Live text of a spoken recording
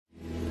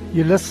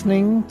You're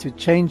listening to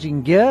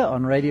Changing Gear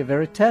on Radio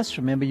Veritas.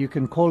 Remember, you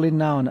can call in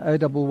now on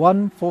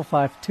 011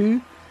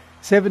 452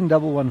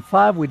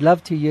 7115. We'd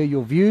love to hear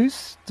your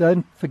views.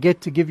 Don't forget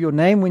to give your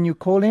name when you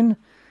call in.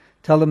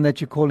 Tell them that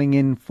you're calling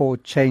in for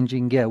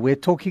Changing Gear. We're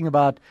talking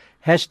about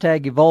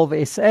hashtag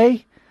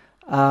EvolveSA.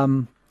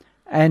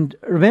 And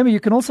remember, you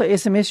can also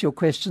SMS your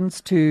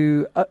questions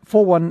to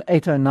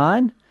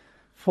 41809,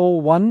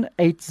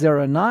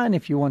 41809.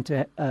 If you want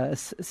to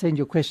send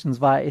your questions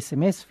via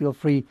SMS, feel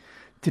free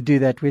to do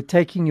that. We're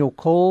taking your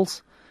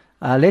calls.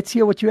 Let's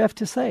hear what you have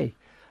to say.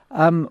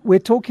 We're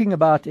talking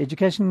about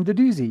education.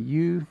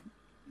 Mduduzi,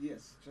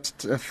 Yes,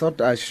 just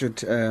thought I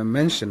should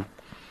mention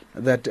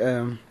that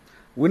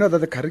we know that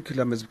the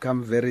curriculum has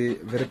become very,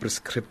 very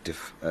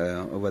prescriptive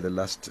over the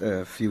last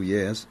few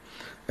years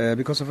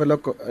because of a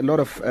lot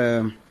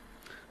of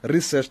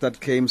research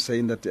that came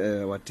saying that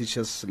our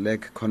teachers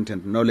lack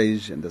content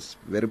knowledge and there's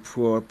very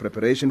poor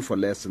preparation for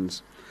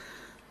lessons.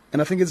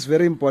 And I think it's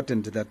very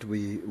important that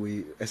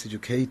we as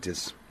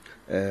educators,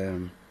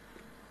 to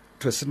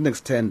a certain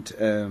extent,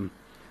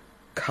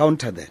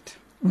 counter that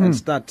and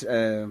start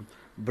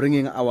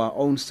bringing our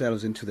own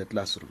selves into the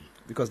classroom,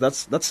 because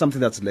that's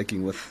something that's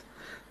lacking with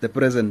the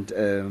present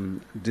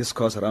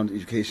discourse around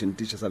education.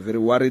 Teachers are very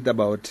worried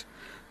about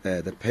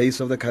the pace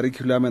of the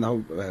curriculum and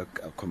how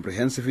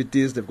comprehensive it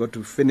is. They've got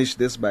to finish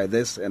this by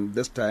this and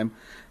this time,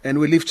 and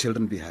we leave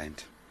children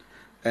behind.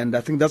 And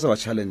I think that's our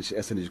challenge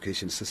as an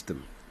education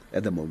system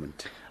at the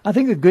moment. I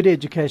think a good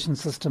education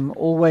system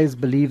always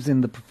believes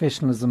in the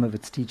professionalism of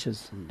its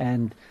teachers.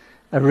 And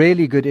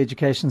really good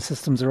education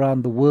systems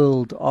around the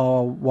world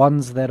are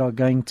ones that are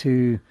going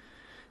to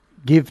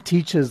give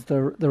teachers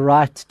the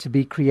right to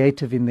be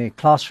creative in their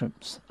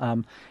classrooms.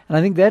 And I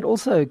think that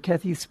also,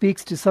 Kathy,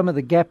 speaks to some of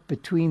the gap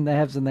between the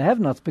haves and the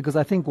have-nots, because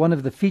I think one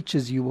of the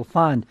features you will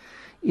find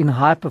in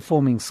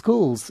high-performing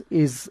schools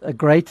is a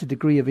greater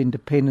degree of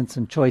independence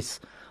and choice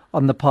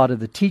on the part of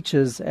the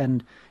teachers.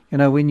 And you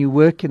know, when you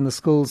work in the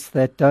schools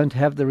that don't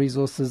have the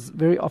resources,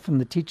 very often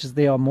the teachers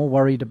there are more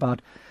worried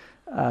about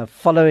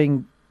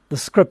following the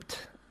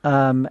script.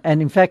 And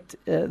in fact,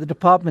 the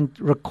department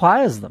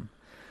requires them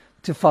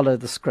to follow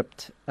the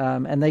script.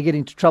 And they get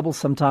into trouble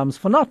sometimes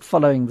for not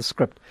following the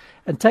script.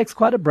 It takes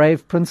quite a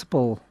brave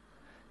principal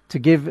to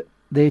give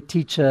their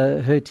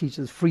teacher, her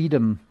teachers,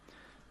 freedom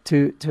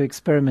to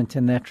experiment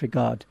in that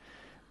regard.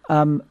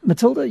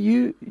 Matilda,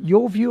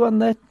 your view on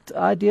that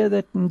idea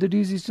that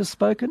Mduduzi's just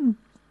spoken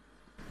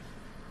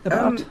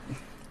about?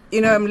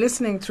 I'm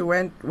listening to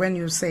when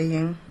you're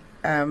saying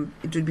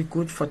it would be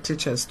good for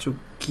teachers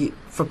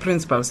for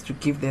principals to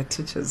give their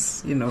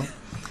teachers,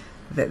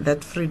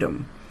 that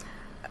freedom.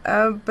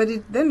 But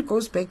it then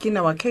goes back in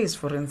our case,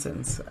 for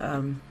instance.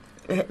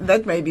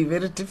 That may be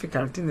very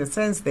difficult in the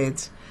sense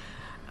that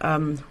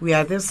we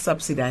are this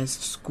subsidized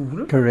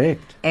school.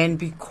 Correct. And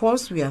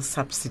because we are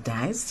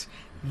subsidized,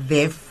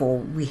 therefore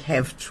we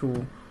have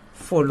to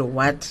follow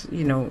what,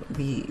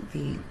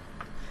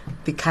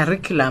 the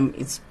curriculum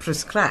is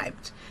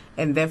prescribed,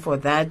 and therefore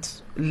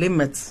that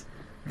limits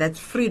that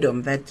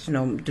freedom that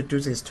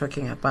Mduduzi is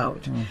talking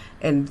about,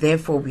 and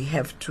therefore we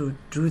have to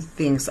do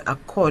things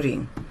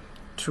according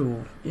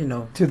to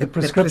the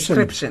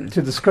prescription,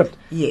 to the script.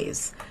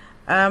 Yes,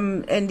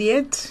 and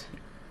yet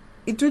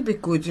it would be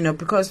good,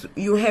 because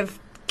you have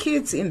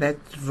kids in that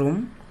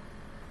room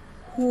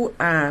who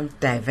are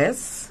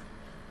diverse,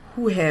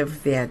 who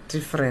have their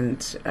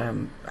different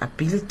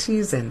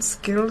abilities and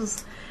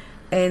skills.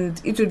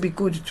 And it would be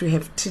good to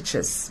have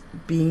teachers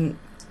being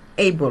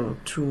able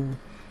to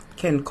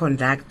can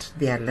conduct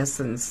their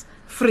lessons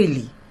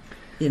freely,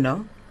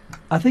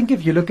 I think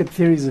if you look at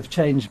theories of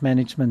change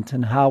management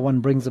and how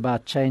one brings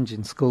about change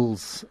in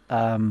schools,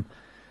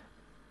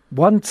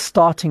 one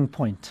starting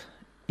point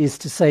is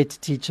to say to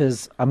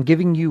teachers, I'm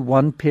giving you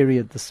one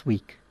period this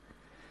week.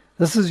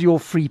 This is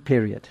your free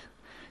period.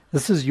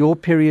 This is your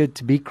period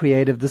to be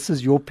creative. This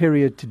is your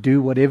period to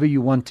do whatever you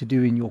want to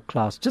do in your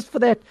class. Just for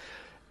that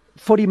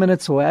 40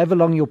 minutes or however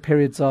long your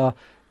periods are,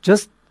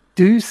 just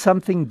do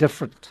something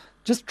different.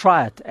 Just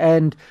try it.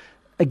 And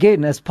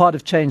again, as part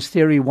of change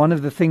theory, one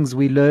of the things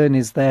we learn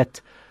is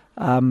that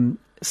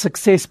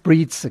success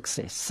breeds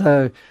success.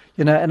 So,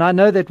 and I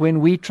know that when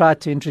we tried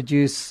to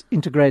introduce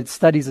integrated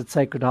studies at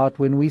Sacred Heart,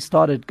 when we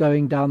started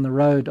going down the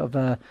road of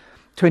a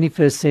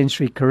 21st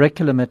century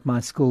curriculum at my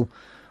school,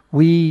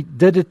 we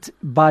did it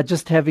by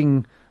just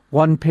having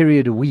one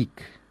period a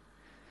week.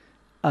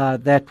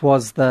 That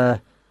was the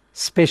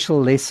special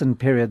lesson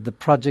period, the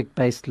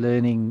project-based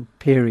learning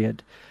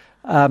period.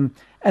 And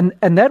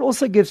that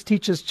also gives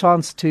teachers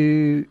chance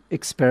to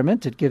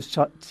experiment. It gives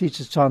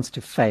teachers chance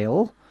to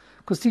fail,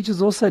 because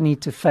teachers also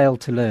need to fail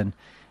to learn.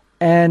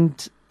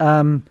 And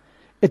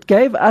it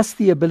gave us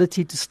the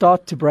ability to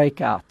start to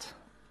break out.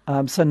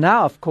 So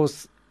now, of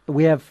course,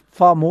 we have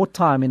far more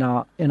time in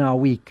our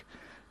week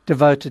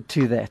devoted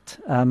to that.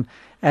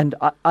 And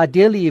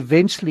ideally,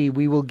 eventually,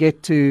 we will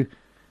get to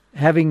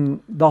having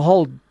the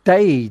whole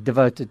day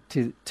devoted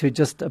to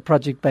just a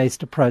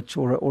project-based approach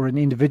or an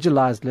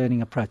individualized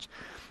learning approach.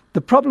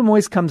 The problem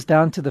always comes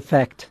down to the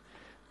fact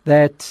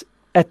that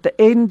at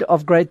the end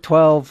of grade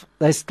 12,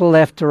 they still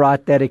have to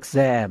write that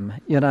exam,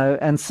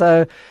 And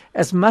so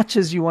as much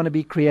as you want to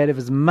be creative,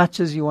 as much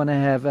as you want to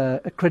have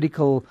a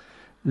critical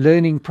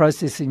learning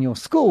process in your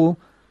school,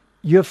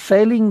 you're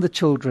failing the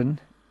children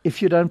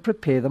if you don't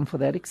prepare them for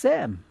that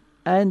exam.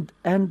 And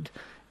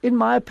in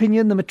my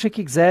opinion, the matric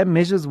exam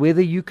measures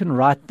whether you can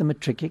write the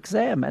matric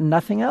exam and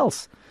nothing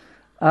else.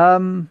 I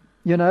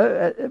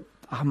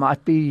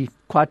might be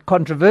quite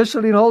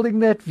controversial in holding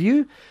that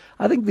view.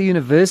 I think the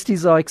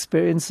universities are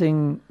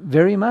experiencing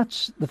very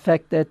much the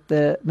fact that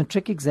the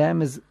matric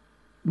exam is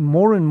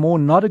more and more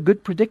not a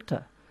good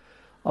predictor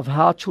of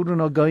how children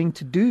are going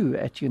to do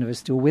at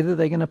university or whether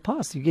they're going to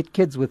pass. You get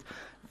kids with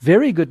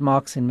very good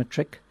marks in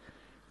matric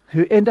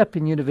who end up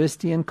in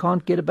university and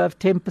can't get above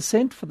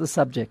 10% for the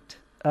subject,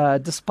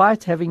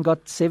 despite having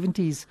got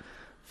 70s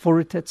for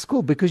it at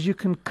school, because you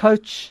can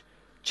coach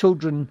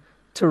children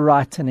to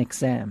write an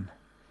exam.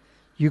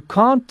 You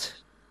can't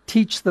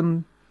teach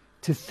them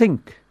to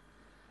think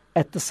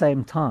at the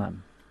same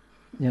time.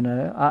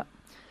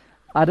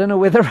 I don't know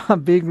whether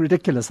I'm being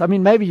ridiculous. I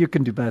mean, maybe you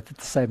can do both at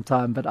the same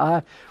time,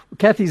 but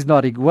Kathy's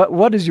nodding.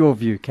 What is your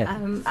view,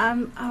 Kathy?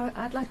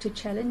 I'd like to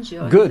challenge you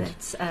on Good.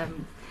 that,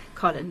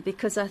 Colin,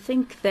 because I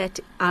think that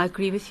I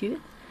agree with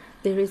you.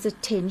 There is a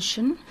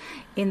tension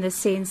in the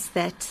sense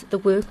that the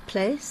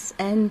workplace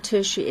and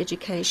tertiary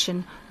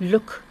education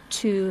look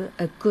to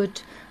a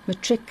good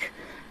matric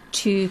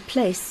to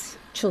place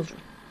children,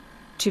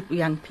 to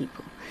young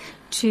people.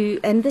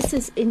 And this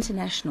is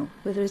international,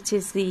 whether it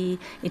is the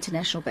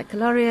International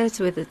Baccalaureate,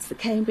 whether it's the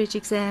Cambridge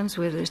exams,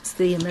 whether it's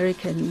the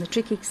American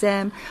matric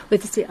exam,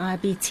 whether it's the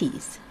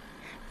IBTs.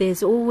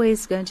 There's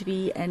always going to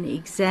be an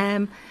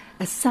exam,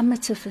 a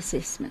summative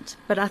assessment.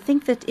 But I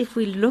think that if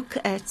we look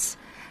at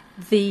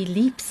the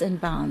leaps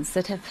and bounds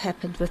that have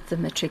happened with the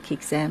matric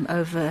exam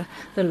over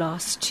the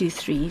last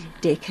 2-3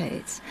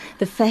 decades,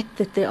 the fact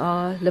that there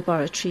are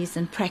laboratories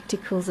and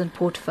practicals and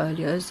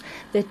portfolios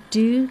that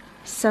do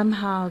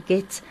somehow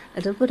get a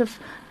little bit of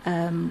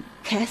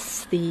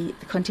CAS, the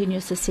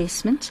continuous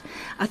assessment.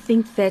 I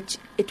think that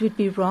it would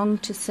be wrong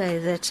to say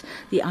that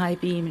the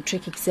IB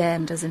matric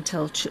exam doesn't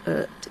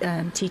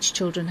teach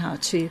children how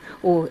to,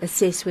 or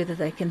assess whether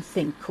they can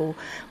think, or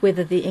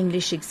whether the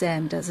English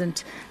exam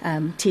doesn't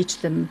teach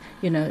them,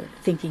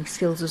 thinking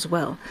skills as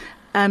well.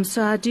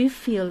 So I do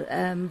feel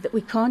that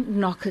we can't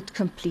knock it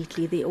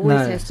completely. There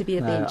always has to be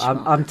a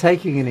benchmark. I'm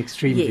taking an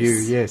extreme view,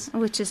 yes.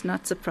 Which is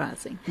not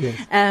surprising. Yes.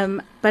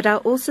 But I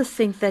also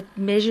think that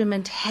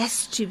measurement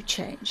has to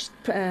change.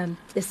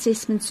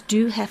 Assessments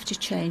do have to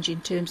change in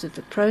terms of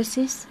the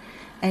process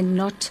and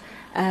not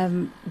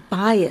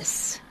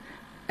bias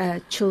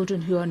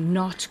children who are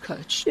not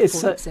coached for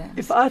exams.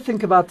 If I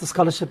think about the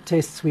scholarship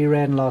tests we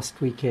ran last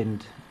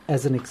weekend,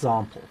 as an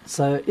example.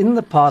 So in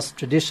the past,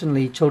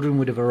 traditionally, children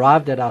would have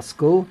arrived at our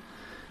school.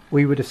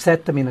 We would have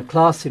sat them in a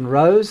class in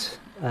rows.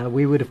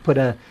 We would have put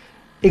a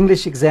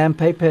English exam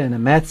paper and a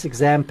maths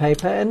exam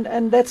paper.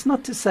 And that's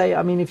not to say,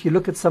 if you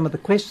look at some of the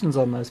questions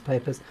on those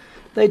papers,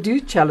 they do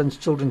challenge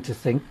children to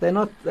think.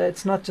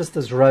 It's not just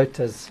as rote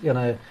as,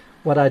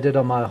 what I did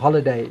on my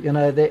holiday.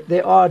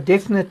 There are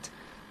definite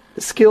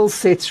skill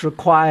sets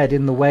required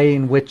in the way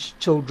in which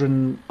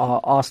children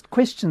are asked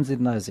questions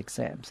in those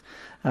exams.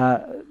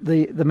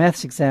 The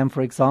maths exam,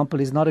 for example,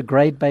 is not a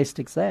grade-based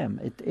exam.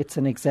 It's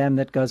an exam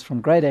that goes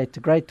from grade 8 to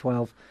grade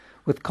 12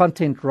 with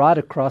content right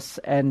across,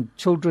 and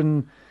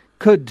children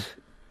could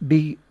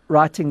be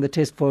writing the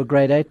test for a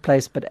grade 8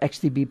 place but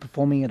actually be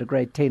performing at a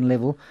grade 10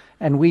 level,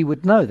 and we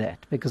would know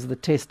that because the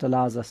test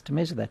allows us to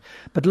measure that.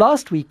 But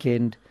last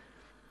weekend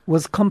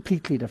was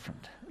completely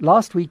different.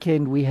 Last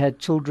weekend we had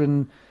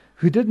children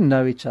who didn't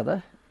know each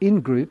other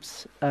in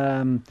groups,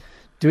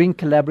 doing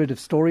collaborative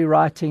story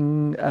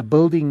writing,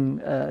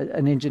 building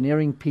an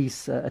engineering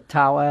piece, a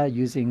tower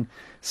using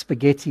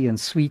spaghetti and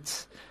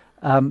sweets,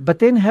 but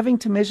then having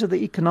to measure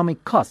the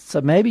economic costs.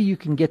 So maybe you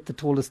can get the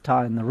tallest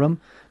tower in the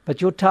room,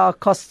 but your tower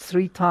costs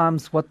 3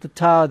 times what the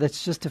tower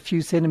that's just a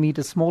few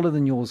centimeters smaller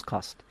than yours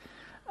cost.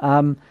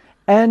 And,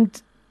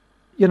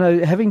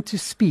 having to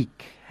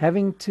speak,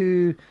 having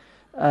to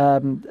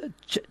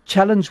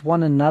challenge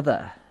one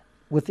another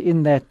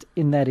within that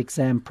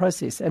exam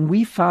process, and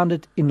we found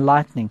it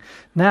enlightening.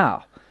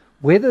 Now,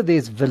 whether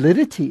there's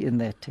validity in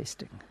that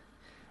testing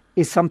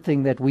is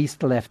something that we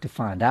still have to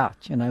find out.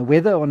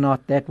 Whether or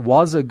not that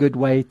was a good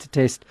way to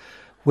test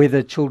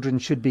whether children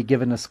should be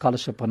given a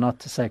scholarship or not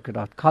to Sacred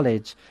Heart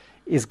College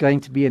is going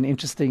to be an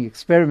interesting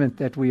experiment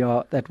that we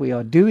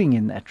are doing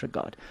in that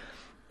regard.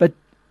 But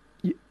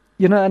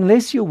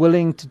unless you're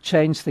willing to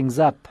change things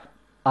up,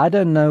 I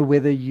don't know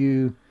whether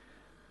you.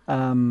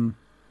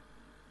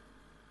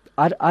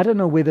 I don't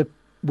know whether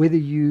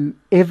you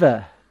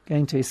ever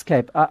going to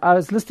escape. I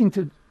was listening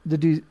to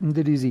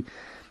Mduduzi.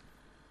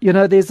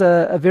 There's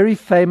a very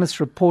famous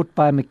report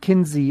by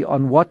McKinsey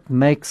on what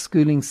makes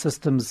schooling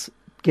systems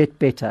get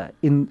better.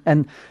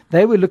 And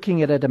they were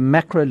looking at a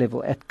macro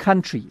level, at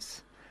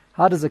countries.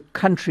 How does a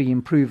country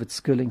improve its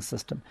schooling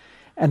system?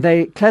 And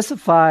they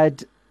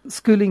classified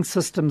schooling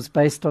systems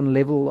based on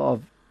level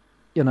of,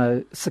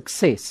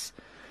 success.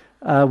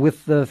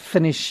 with the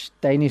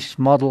Finnish-Danish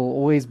model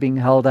always being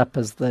held up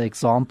as the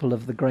example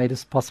of the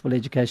greatest possible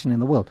education in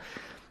the world.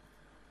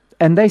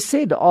 And they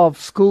said of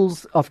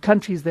schools, of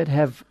countries that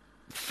have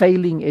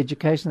failing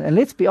education, and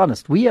let's be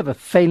honest, we have a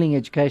failing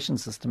education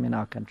system in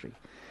our country.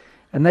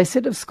 And they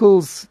said of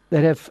schools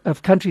that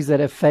of countries that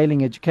have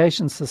failing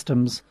education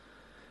systems,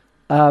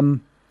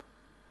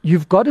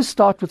 you've got to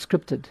start with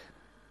scripted.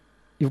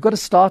 You've got to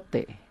start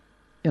there,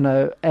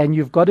 and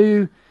you've got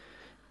to,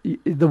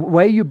 the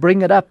way you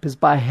bring it up is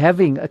by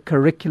having a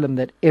curriculum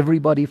that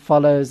everybody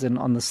follows, and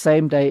on the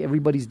same day,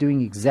 everybody's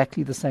doing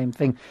exactly the same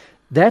thing.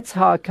 That's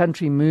how a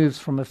country moves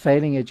from a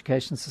failing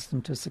education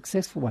system to a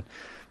successful one.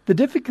 The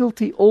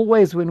difficulty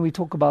always when we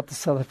talk about the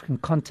South African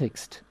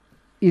context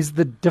is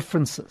the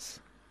differences,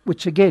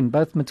 which again,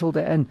 both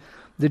Matilda and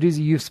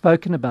Mduduzi, you've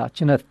spoken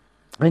about,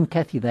 and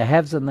Kathy, the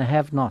haves and the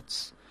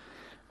have-nots.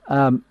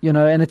 And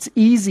it's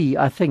easy,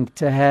 I think,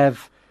 to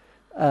have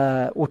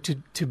or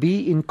to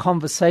be in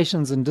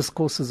conversations and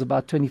discourses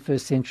about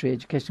 21st century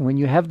education when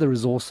you have the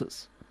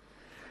resources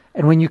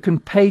and when you can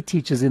pay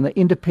teachers in the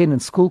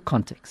independent school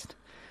context,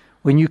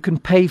 when you can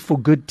pay for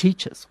good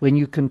teachers, when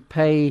you can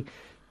pay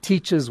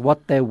teachers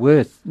what they're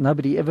worth.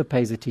 Nobody ever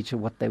pays a teacher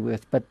what they're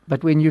worth,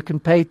 but when you can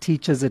pay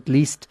teachers at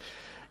least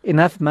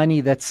enough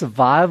money that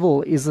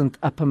survival isn't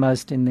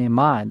uppermost in their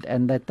mind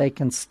and that they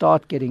can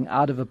start getting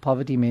out of a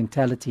poverty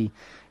mentality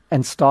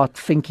and start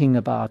thinking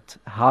about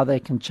how they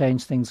can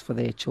change things for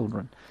their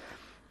children.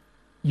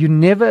 You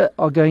never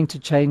are going to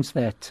change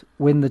that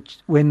when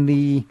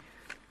the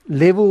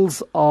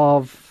levels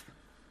of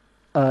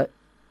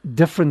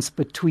difference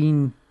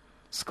between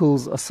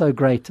schools are so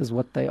great as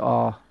what they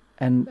are.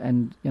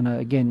 And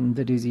again,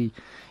 Mduduzi,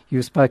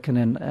 you've spoken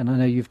and I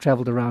know you've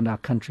travelled around our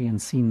country and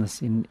seen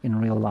this in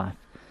real life.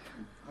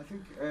 I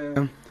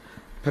think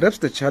perhaps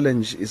the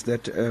challenge is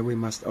that we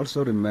must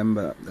also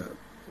remember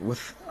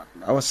with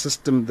our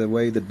system, the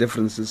way the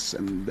differences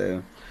and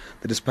the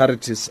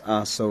disparities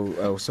are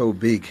so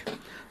big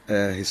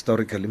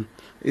historically,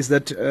 is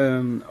that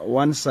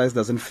one size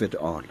doesn't fit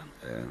all.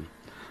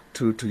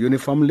 To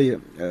uniformly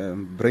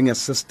bring a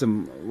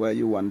system where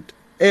you want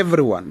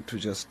everyone to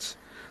just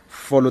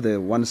follow the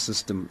one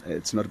system,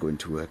 it's not going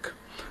to work.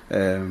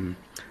 And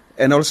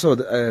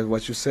also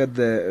what you said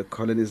there,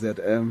 Colin, is that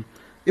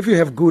if you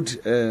have good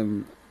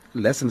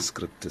lesson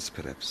scripts,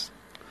 perhaps,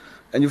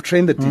 and you've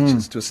trained the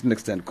teachers to a certain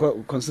extent,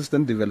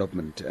 consistent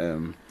development,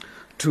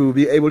 to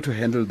be able to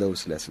handle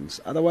those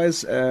lessons.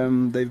 Otherwise,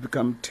 they've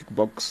become tick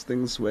box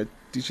things where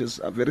teachers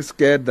are very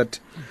scared that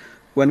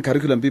when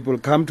curriculum people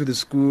come to the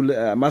school,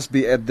 I must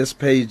be at this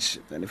page,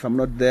 and if I'm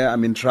not there,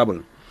 I'm in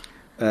trouble.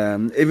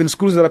 Even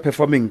schools that are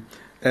performing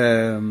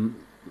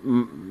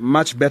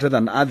much better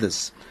than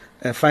others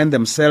find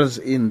themselves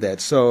in that.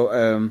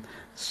 So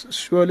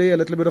surely a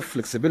little bit of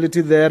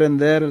flexibility there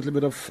and there, a little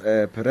bit of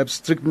perhaps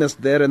strictness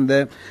there and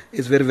there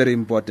is very, very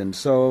important.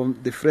 So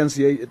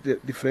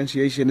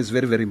differentiation is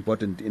very, very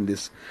important in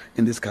this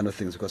kind of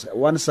things, because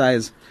one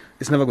size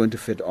is never going to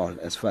fit all,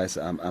 as far as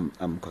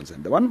I'm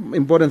concerned. The one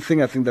important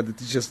thing I think that the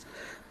teachers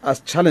are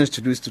challenged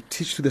to do is to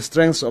teach to the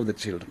strengths of the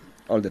children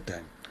all the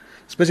time,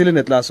 especially in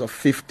a class of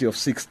 50 or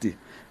 60.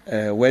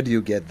 Where do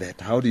you get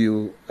that? How do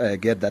you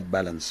get that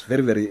balance?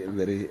 Very, very,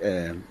 very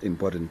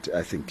important,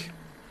 I think.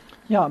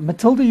 Yeah,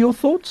 Matilda, your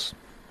thoughts?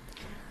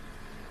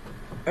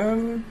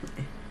 I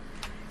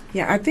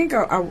think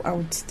I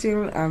would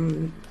still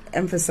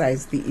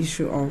emphasize the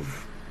issue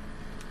of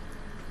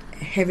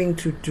having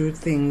to do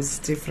things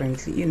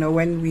differently.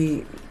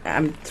 When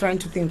I'm trying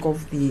to think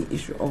of the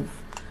issue of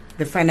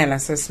the final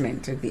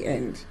assessment at the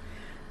end,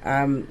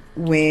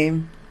 where,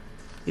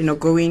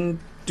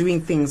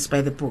 doing things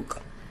by the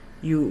book.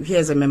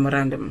 Here's a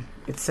memorandum.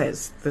 It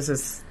says, this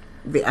is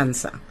the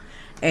answer.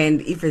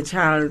 And if a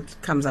child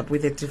comes up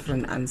with a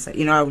different answer,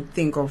 I would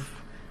think of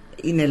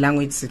in a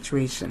language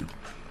situation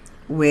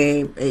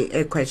where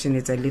a question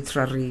is a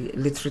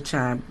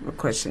literature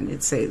question.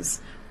 It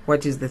says,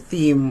 what is the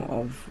theme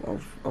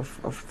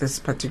of this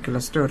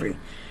particular story?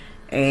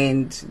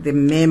 And the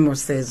memo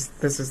says,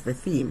 this is the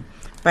theme.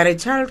 But a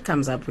child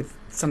comes up with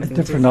something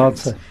different.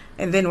 Answer.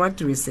 And then what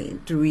do we say?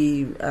 Do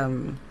we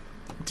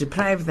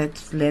deprive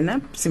that learner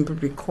simply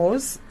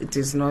because it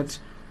is not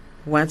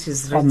what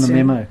is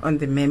written on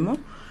the memo?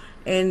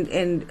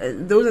 And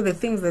those are the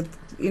things that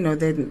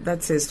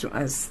that says to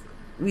us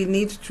we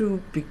need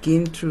to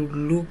begin to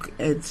look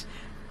at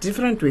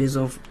different ways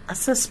of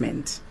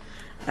assessment.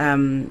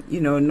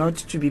 Not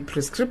to be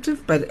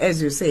prescriptive, but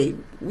as you say,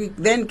 we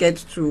then get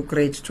to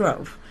grade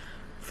 12.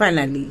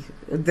 Finally,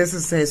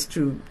 this says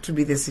to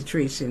be the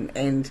situation,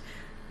 and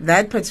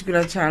that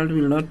particular child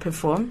will not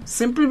perform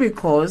simply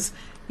because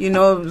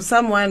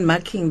someone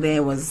marking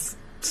there was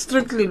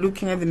strictly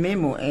looking at the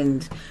memo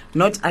and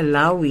not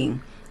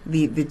allowing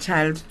the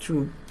child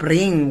to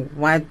bring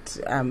what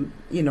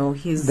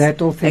his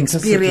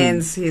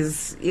experience,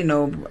 his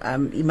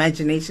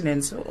imagination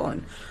and so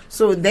on.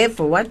 So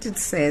therefore what it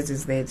says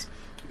is that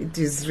it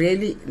is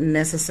really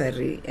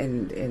necessary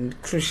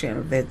and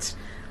crucial that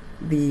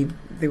the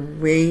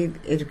way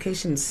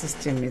education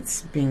system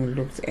it's being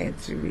looked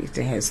at, it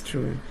has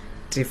to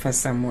differ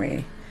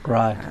somewhere.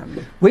 Right.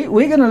 We're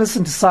going to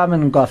listen to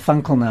Simon and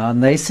Garfunkel now,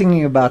 and they're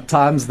singing about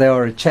times they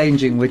are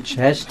changing, which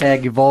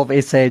hashtag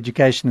Evolve SA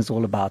Education is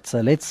all about.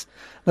 So let's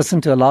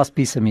listen to a last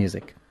piece of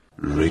music.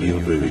 Radio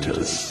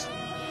Veritas,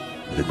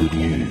 the good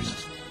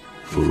news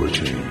for a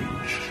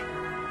change.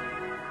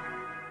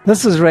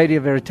 This is Radio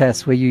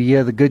Veritas, where you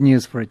hear the good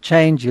news for a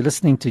change. You're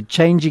listening to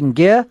Changing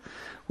Gear.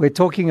 We're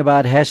talking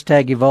about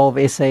hashtag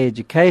Evolve SA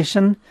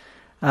Education.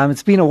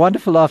 It's been a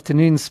wonderful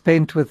afternoon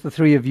spent with the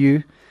three of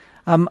you.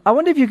 I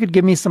wonder if you could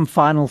give me some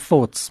final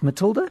thoughts.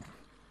 Matilda?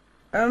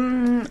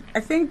 I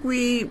think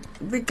the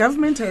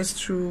government has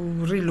to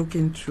relook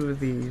into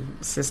the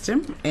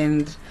system,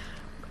 and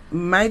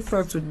my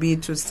thoughts would be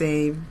to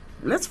say,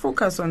 let's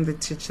focus on the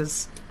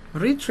teachers,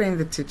 retrain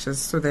the teachers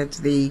so that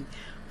they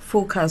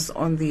focus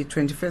on the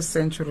 21st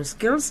century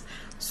skills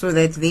so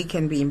that they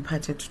can be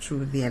imparted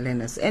to their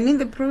learners. And in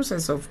the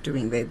process of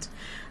doing that,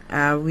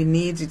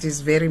 it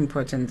is very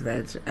important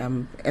that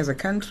as a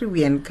country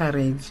we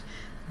encourage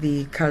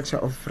the culture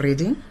of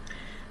reading.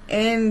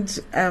 And,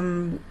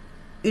 in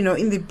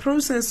the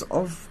process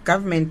of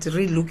government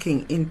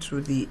relooking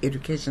into the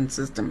education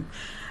system,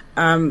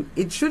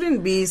 it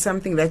shouldn't be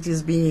something that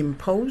is being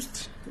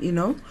imposed, it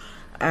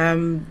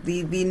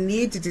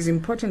is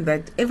important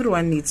that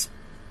everyone needs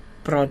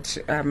brought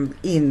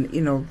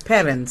in,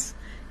 parents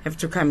have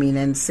to come in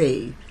and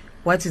say,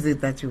 what is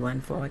it that we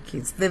want for our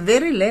kids? The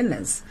very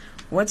learners,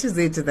 what is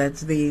it that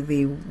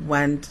they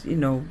want,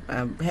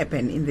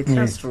 happen in the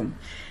classroom?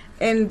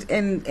 And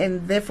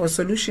therefore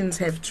solutions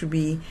have to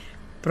be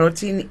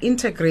brought in,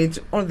 integrate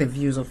all the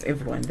views of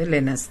everyone, the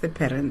learners, the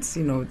parents,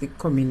 the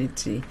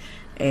community.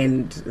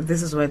 And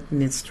this is what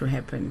needs to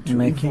happen to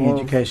making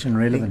education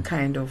relevant, the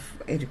kind of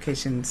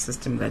education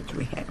system that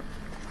we have.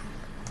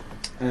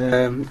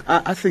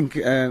 I think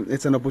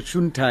it's an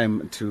opportune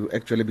time to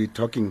actually be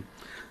talking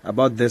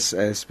about this,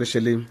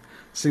 especially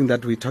seeing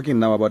that we're talking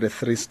now about a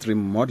three-stream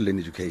model in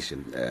education,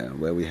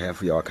 where we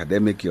have your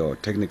academic, your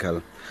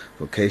technical,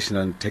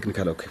 vocational, and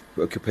technical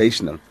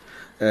occupational.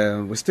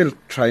 We're still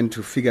trying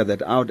to figure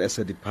that out as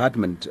a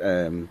department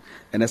and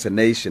as a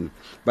nation.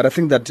 But I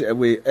think that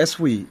as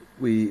we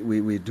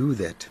do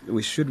that,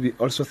 we should be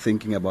also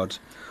thinking about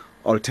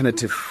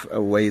alternative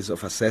ways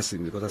of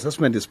assessing, because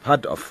assessment is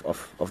part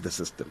of the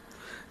system.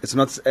 It's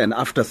not an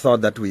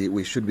afterthought that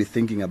we should be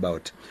thinking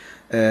about,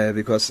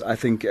 because I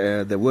think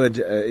the word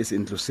is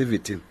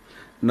inclusivity,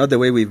 not the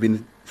way we've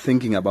been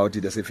thinking about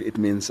it as if it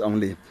means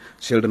only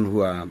children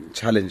who are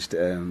challenged,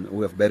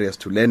 who have barriers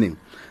to learning.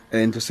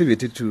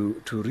 Inclusivity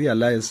to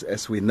realize,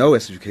 as we know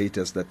as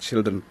educators, that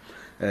children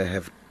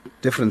have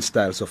different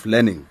styles of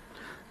learning,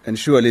 and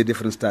surely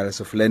different styles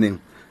of learning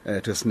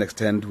to a certain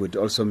extent would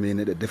also mean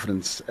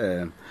different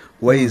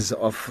ways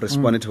of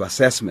responding to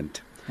assessment.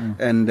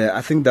 And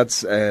I think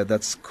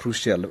that's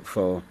crucial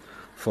for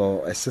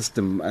a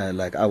system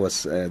like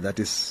ours that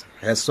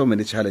has so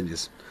many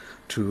challenges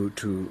to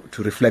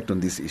reflect on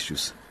these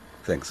issues.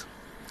 Thanks.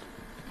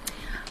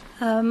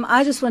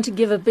 I just want to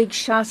give a big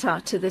shout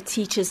out to the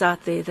teachers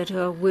out there that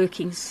are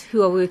working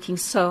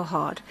so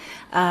hard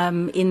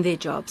in their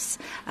jobs.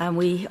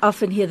 We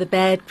often hear the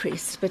bad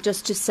press, but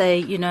just to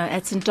say,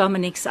 at St.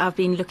 Dominic's, I've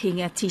been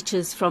looking at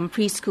teachers from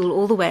preschool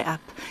all the way up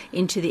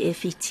into the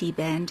FET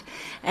band,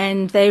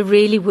 and they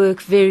really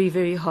work very,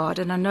 very hard.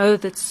 And I know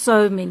that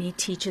so many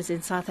teachers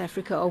in South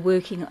Africa are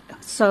working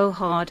so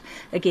hard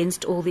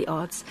against all the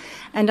odds.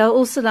 And I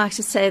also like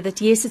to say that,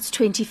 yes, it's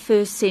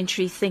 21st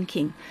century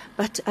thinking,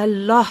 but a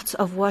lot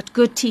of what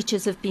good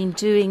teachers have been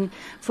doing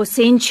for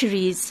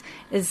centuries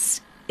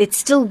it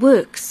still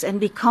works, and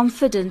be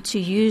confident to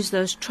use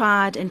those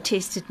tried and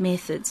tested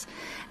methods,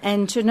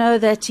 and to know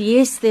that,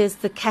 yes, there's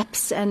the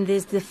CAPS and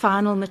there's the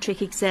final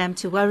matric exam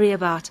to worry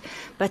about,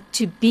 but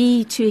to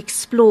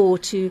explore,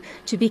 to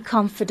be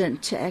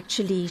confident, to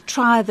actually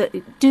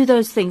do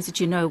those things that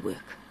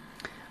work.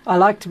 I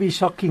like to be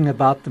shocking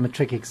about the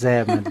matric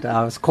exam, and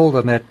I was called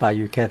on that by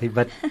you, Kathy,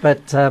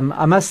 but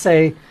I must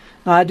say,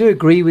 I do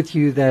agree with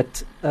you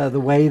that the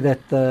way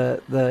that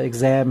the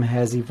exam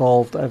has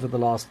evolved over the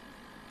last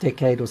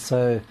decade or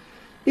so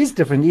is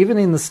different, even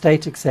in the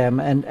state exam.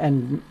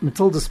 And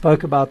Matilda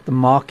spoke about the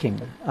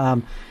marking.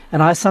 And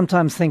I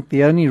sometimes think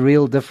the only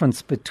real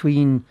difference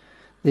between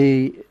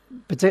I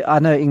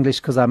know English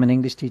because I'm an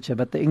English teacher,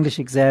 but the English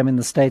exam in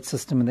the state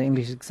system and the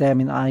English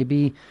exam in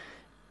IB,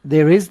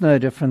 there is no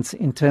difference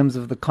in terms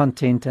of the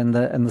content and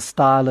the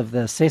style of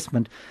the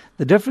assessment.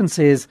 The difference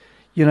is,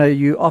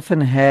 you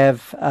often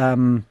have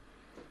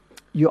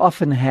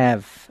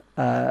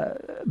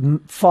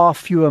far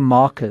fewer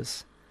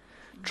markers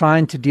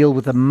trying to deal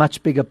with a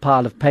much bigger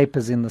pile of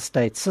papers in the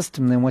state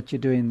system than what you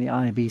do in the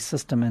IB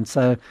system. And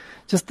so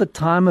just the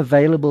time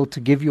available to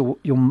give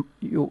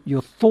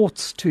your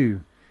thoughts to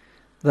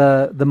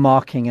the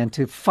marking and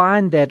to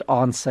find that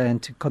answer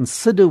and to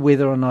consider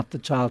whether or not the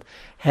child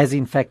has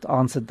in fact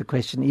answered the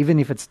question, even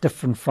if it's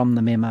different from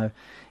the memo,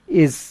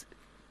 is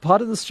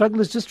part of the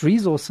struggle. Is just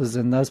resources,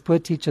 and those poor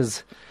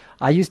teachers,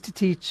 I used to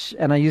teach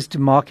and I used to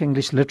mark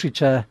English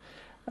literature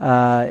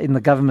in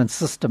the government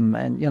system,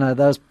 and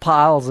those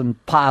piles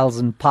and piles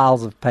and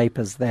piles of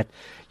papers that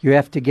you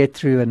have to get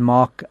through and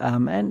mark,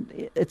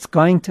 and it's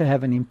going to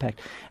have an impact.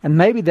 And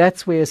maybe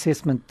that's where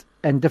assessment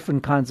and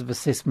different kinds of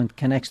assessment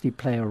can actually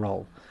play a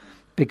role,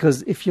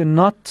 because if you're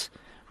not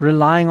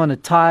relying on a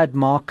tired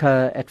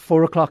marker at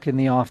 4 o'clock in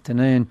the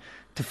afternoon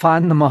to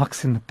find the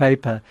marks in the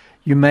paper,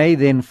 you may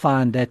then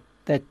find that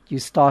you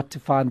start to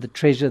find the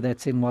treasure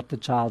that's in what the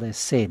child has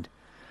said,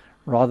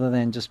 rather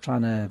than just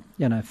trying to,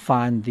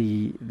 find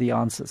the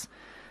answers.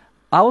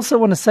 I also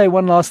want to say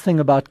one last thing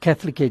about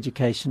Catholic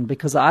education,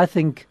 because I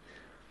think,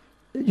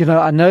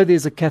 I know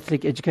there's a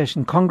Catholic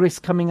Education Congress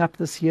coming up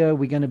this year.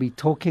 We're going to be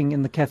talking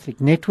in the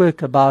Catholic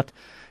Network about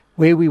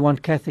where we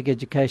want Catholic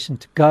education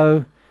to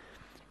go.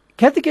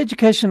 Catholic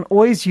education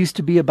always used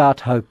to be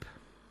about hope.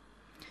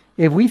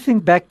 If we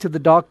think back to the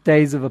dark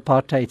days of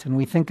apartheid and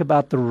we think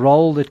about the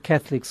role that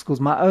Catholic schools,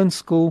 my own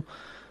school,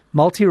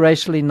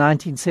 multiracial in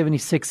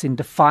 1976 in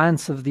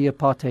defiance of the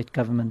apartheid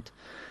government,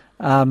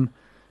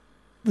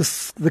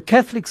 the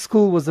Catholic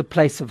school was a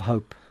place of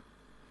hope.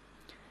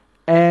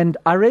 And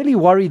I really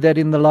worry that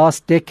in the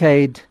last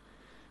decade,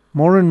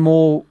 more and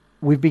more,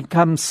 we've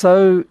become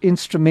so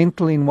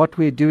instrumental in what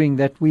we're doing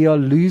that we are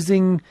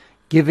losing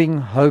giving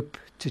hope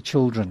to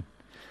children.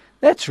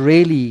 That's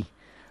really,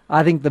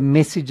 I think, the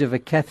message of a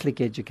Catholic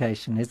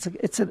education. It's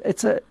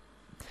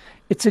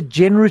a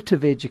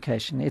generative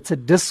education. It's a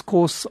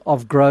discourse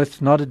of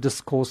growth, not a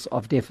discourse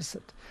of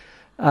deficit.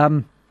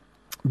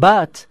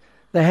 But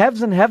the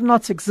haves and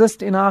have-nots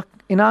exist in our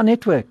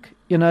network.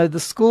 The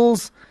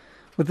schools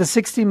with the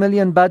 60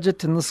 million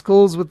budget and the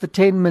schools with the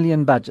 10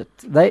 million budget,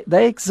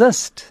 they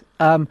exist.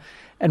 And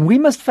we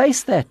must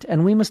face that,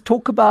 and we must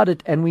talk about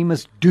it, and we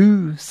must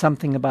do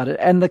something about it.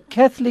 And the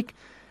Catholic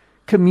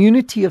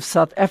community of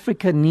South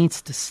Africa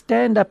needs to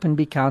stand up and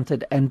be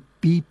counted and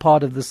be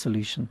part of the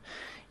solution.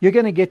 You're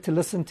going to get to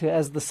listen to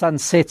As the Sun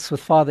Sets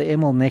with Father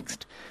Emil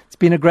next. It's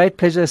been a great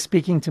pleasure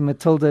speaking to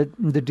Matilda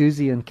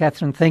Mduduzi and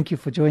Catherine. Thank you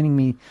for joining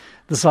me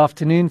this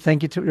afternoon.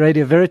 Thank you to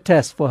Radio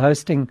Veritas for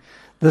hosting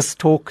this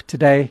talk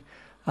today.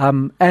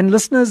 And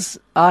listeners,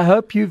 I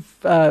hope you've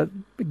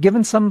been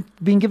given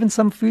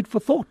some food for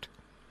thought.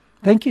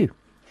 Thank you.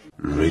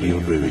 Radio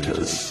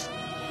Veritas,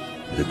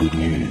 the good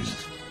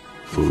news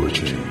for a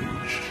change.